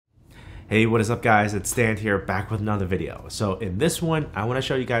Hey, what is up guys? It's Stan here, back with another video. So in this one, I want to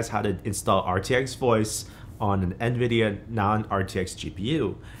show you guys how to install RTX Voice on an Nvidia non-RTX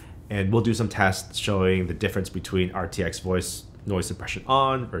GPU. And we'll do some tests showing the difference between RTX Voice noise suppression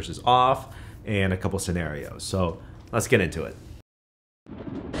on versus off, and a couple scenarios. So let's get into it.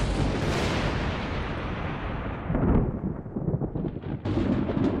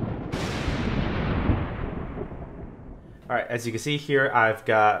 All right, as you can see here, I've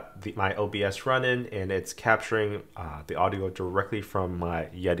got my OBS running and it's capturing the audio directly from my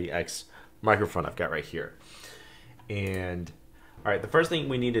Yeti X microphone I've got right here. And all right, the first thing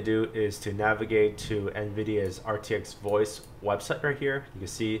we need to do is to navigate to Nvidia's RTX Voice website right here. You can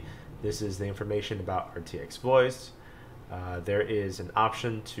see this is the information about RTX Voice. There is an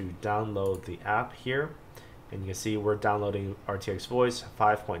option to download the app here. And you can see we're downloading RTX Voice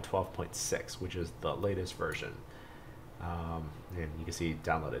 5.12.6, which is the latest version. And you can see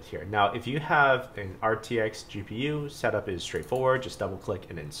downloaded here. Now, if you have an RTX GPU, setup is straightforward. Just double click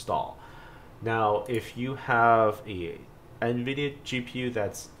and install. Now, if you have a Nvidia GPU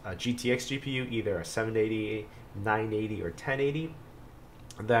that's a GTX GPU, either a 780, 980, or 1080,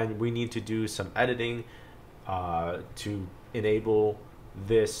 then we need to do some editing to enable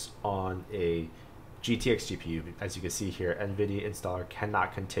this on a GTX GPU. As you can see here, Nvidia installer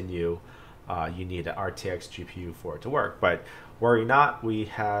cannot continue. You need an RTX GPU for it to work, but worry not,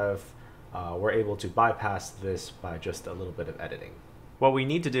 we're able to bypass this by just a little bit of editing. What we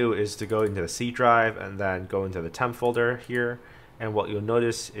need to do is to go into the C drive and then go into the temp folder here, and what you'll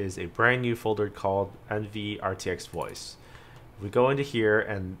notice is a brand new folder called NV RTX Voice. We go into here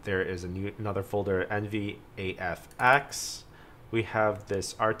and there is another folder, NVAFX. We have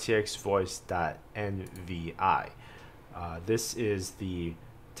this RTX Voice.nvi. This is the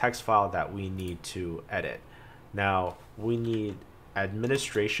text file that we need to edit. Now, we need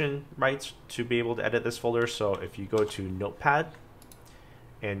administration rights to be able to edit this folder. So if you go to Notepad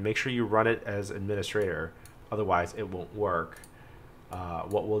and make sure you run it as administrator, otherwise it won't work.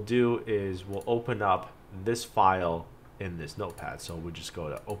 What we'll do is we'll open up this file in this Notepad. So we'll just go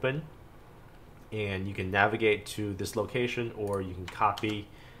to open, and you can navigate to this location, or you can copy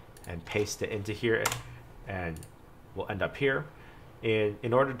and paste it into here, and we'll end up here. And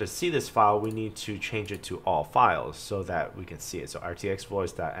in order to see this file, we need to change it to all files so that we can see it. So RTX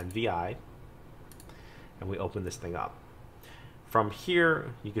Voice.nvi, and we open this thing up. From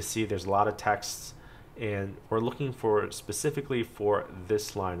here, you can see there's a lot of texts, and we're looking for specifically for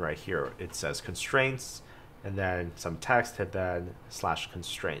this line right here. It says constraints, and then some text, and then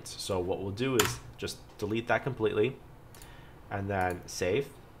 /constraints. So what we'll do is just delete that completely, and then save,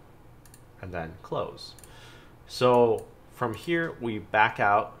 and then close. So from here, we back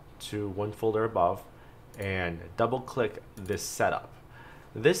out to one folder above and double click this setup.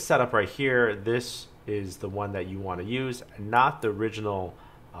 This setup right here, this is the one that you want to use, not the original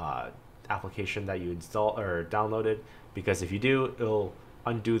application that you installed or downloaded, because if you do, it'll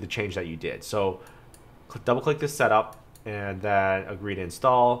undo the change that you did. So double click this setup and then agree to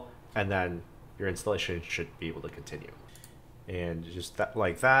install, and then your installation should be able to continue. And just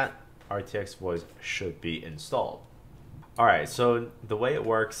like that, RTX Voice should be installed. All right, so the way it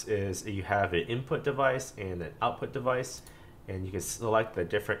works is you have an input device and an output device, and you can select the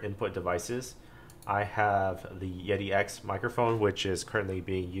different input devices. I have the Yeti X microphone, which is currently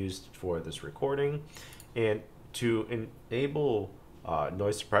being used for this recording. And to enable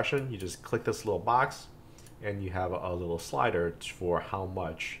noise suppression, you just click this little box, and you have a little slider for how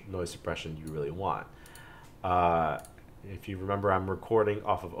much noise suppression you really want. If you remember, I'm recording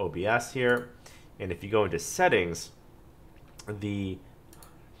off of OBS here, and if you go into settings,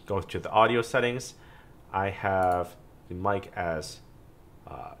 go to the audio settings, I have the mic as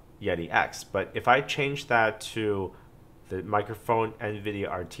Yeti X. But if I change that to the microphone Nvidia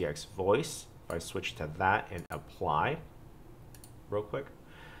RTX Voice, if I switch to that and apply real quick,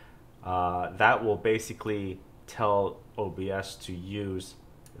 that will basically tell OBS to use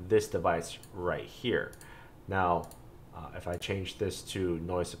this device right here. Now, if I change this to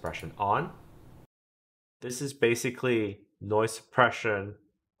noise suppression on, this is basically noise suppression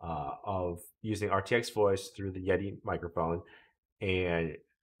of using RTX Voice through the Yeti microphone. And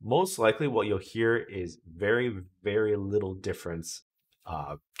most likely what you'll hear is very, very little difference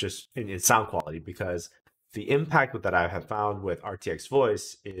just in sound quality, because the impact that I have found with RTX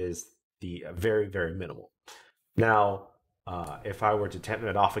Voice is very, very minimal. Now, if I were to turn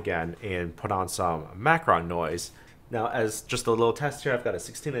it off again and put on some background noise, now as just a little test here, I've got a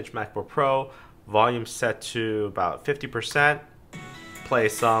 16-inch MacBook Pro, volume set to about 50%, play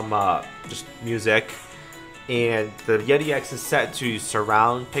some just music, and the Yeti X is set to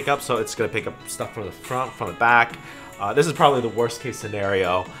surround pickup, so it's going to pick up stuff from the front, from the back. This is probably the worst case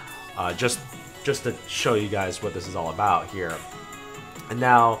scenario, just to show you guys what this is all about here. And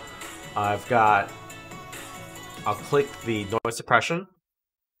now I'll click the noise suppression,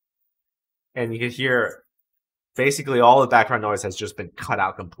 and you can hear basically all the background noise has just been cut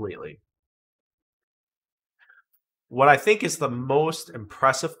out completely. What I think is the most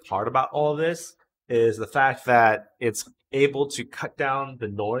impressive part about all of this is the fact that it's able to cut down the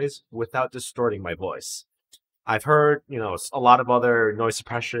noise without distorting my voice. I've heard, a lot of other noise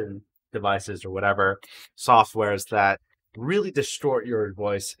suppression devices or whatever softwares that really distort your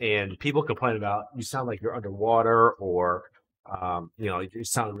voice, and people complain about you sound like you're underwater, or you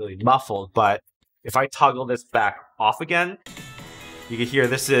sound really muffled. But if I toggle this back off again, you can hear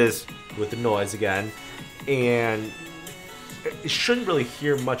this is with the noise again, and it shouldn't really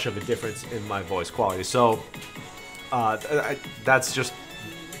hear much of a difference in my voice quality. So that's just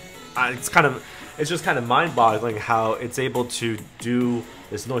it's just kind of mind-boggling how it's able to do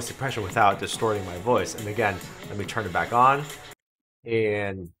this noise suppression without distorting my voice. And again, let me turn it back on,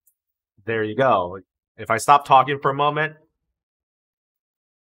 and there you go. If I stop talking for a moment,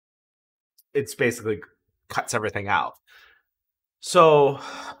 it's basically cuts everything out. So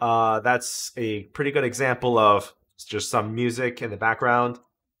that's a pretty good example of just some music in the background.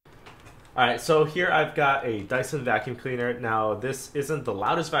 All right, so here I've got a Dyson vacuum cleaner. Now, this isn't the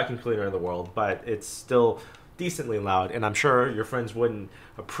loudest vacuum cleaner in the world, but it's still decently loud, and I'm sure your friends wouldn't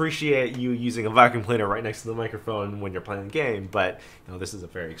appreciate you using a vacuum cleaner right next to the microphone when you're playing a game, but this is a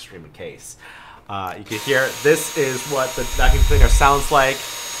very extreme case. You can hear this is what the vacuum cleaner sounds like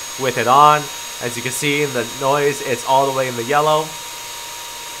with it on. As you can see in the noise, it's all the way in the yellow,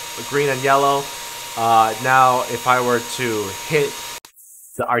 the green and yellow. Now, if I were to hit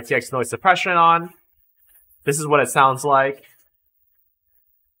the RTX noise suppression on, this is what it sounds like.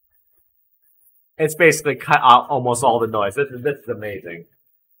 It's basically cut out almost all the noise. This is amazing.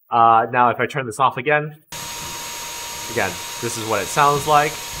 Now, if I turn this off again, this is what it sounds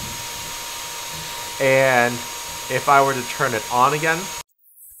like. And if I were to turn it on again,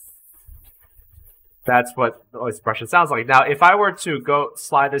 that's what the noise suppression sounds like. Now, if I were to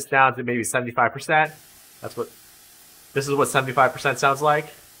slide this down to maybe 75%, this is what 75% sounds like.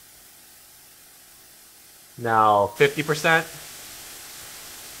 Now 50%.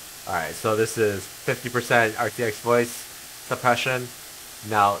 All right, so this is 50% RTX voice suppression.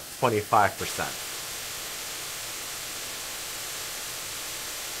 Now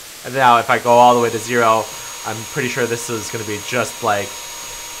 25%. And now if I go all the way to 0, I'm pretty sure this is going to be just like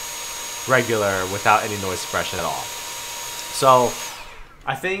regular without any noise suppression at all. So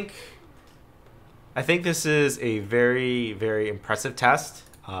I think this is a very, very impressive test.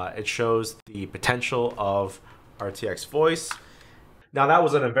 It shows the potential of RTX Voice. Now, that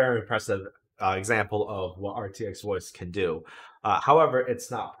wasn't a very impressive example of what RTX Voice can do. However, it's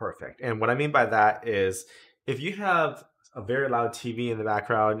not perfect. And what I mean by that is if you have a very loud TV in the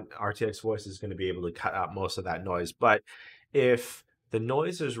background, RTX Voice is going to be able to cut out most of that noise. But if the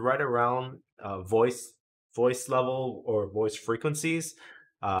noise is right around voice level or voice frequencies,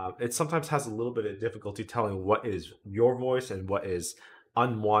 it sometimes has a little bit of difficulty telling what is your voice and what is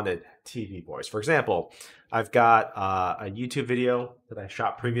unwanted TV voice. For example, I've got a YouTube video that I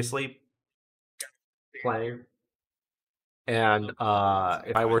shot previously playing, and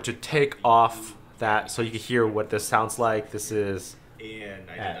if I were to take off that so you can hear what this sounds like, this is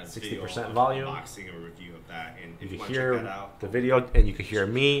at 60% volume. You can hear the video and you can hear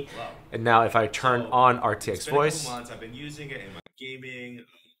me. And now if I turn on RTX Voice, I've been using it in my gaming,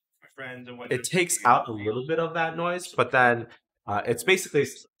 my friends and whatnot. It takes out a little bit of that noise, but then it's basically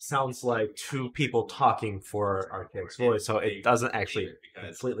sounds like two people talking for RTX Voice, so it doesn't actually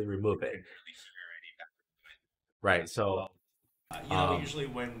completely remove it. Right, so usually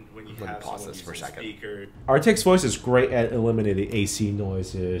when you have pause this for a second. RTX Voice is great at eliminating AC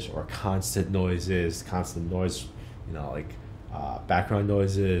noises or constant noise, like background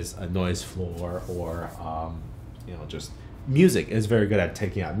noises, a noise floor, or just music. It's very good at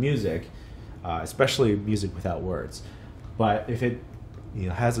taking out music, especially music without words. But if it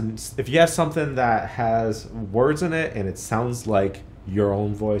if you have something that has words in it and it sounds like your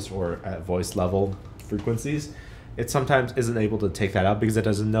own voice or at voice level frequencies, it sometimes isn't able to take that out because it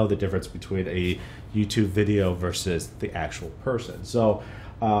doesn't know the difference between a YouTube video versus the actual person. So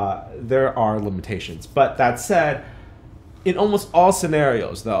there are limitations. But that said, in almost all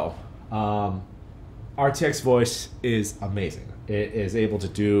scenarios, though, RTX Voice is amazing. It is able to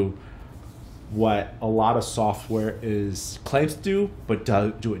do what a lot of software claims to do, but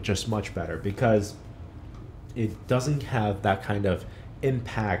do it just much better, because it doesn't have that kind of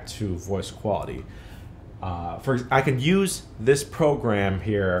impact to voice quality. I can use this program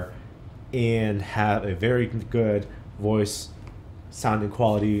here and have a very good voice sounding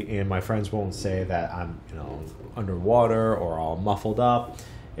quality, and my friends won't say that I'm underwater or all muffled up.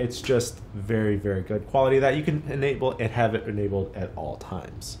 It's just very, very good quality that you can enable and have it enabled at all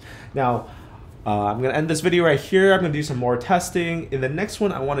times. Now, I'm going to end this video right here. I'm going to do some more testing. In the next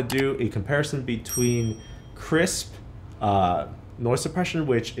one, I want to do a comparison between crisp noise suppression,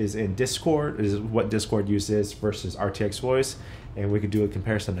 which is in Discord, is what Discord uses, versus RTX Voice. And we could do a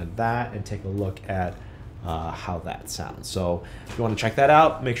comparison of that and take a look at how that sounds. So if you want to check that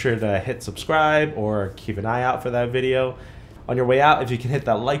out, make sure to hit subscribe or keep an eye out for that video. On your way out, if you can hit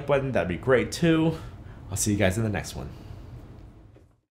that like button, that'd be great too. I'll see you guys in the next one.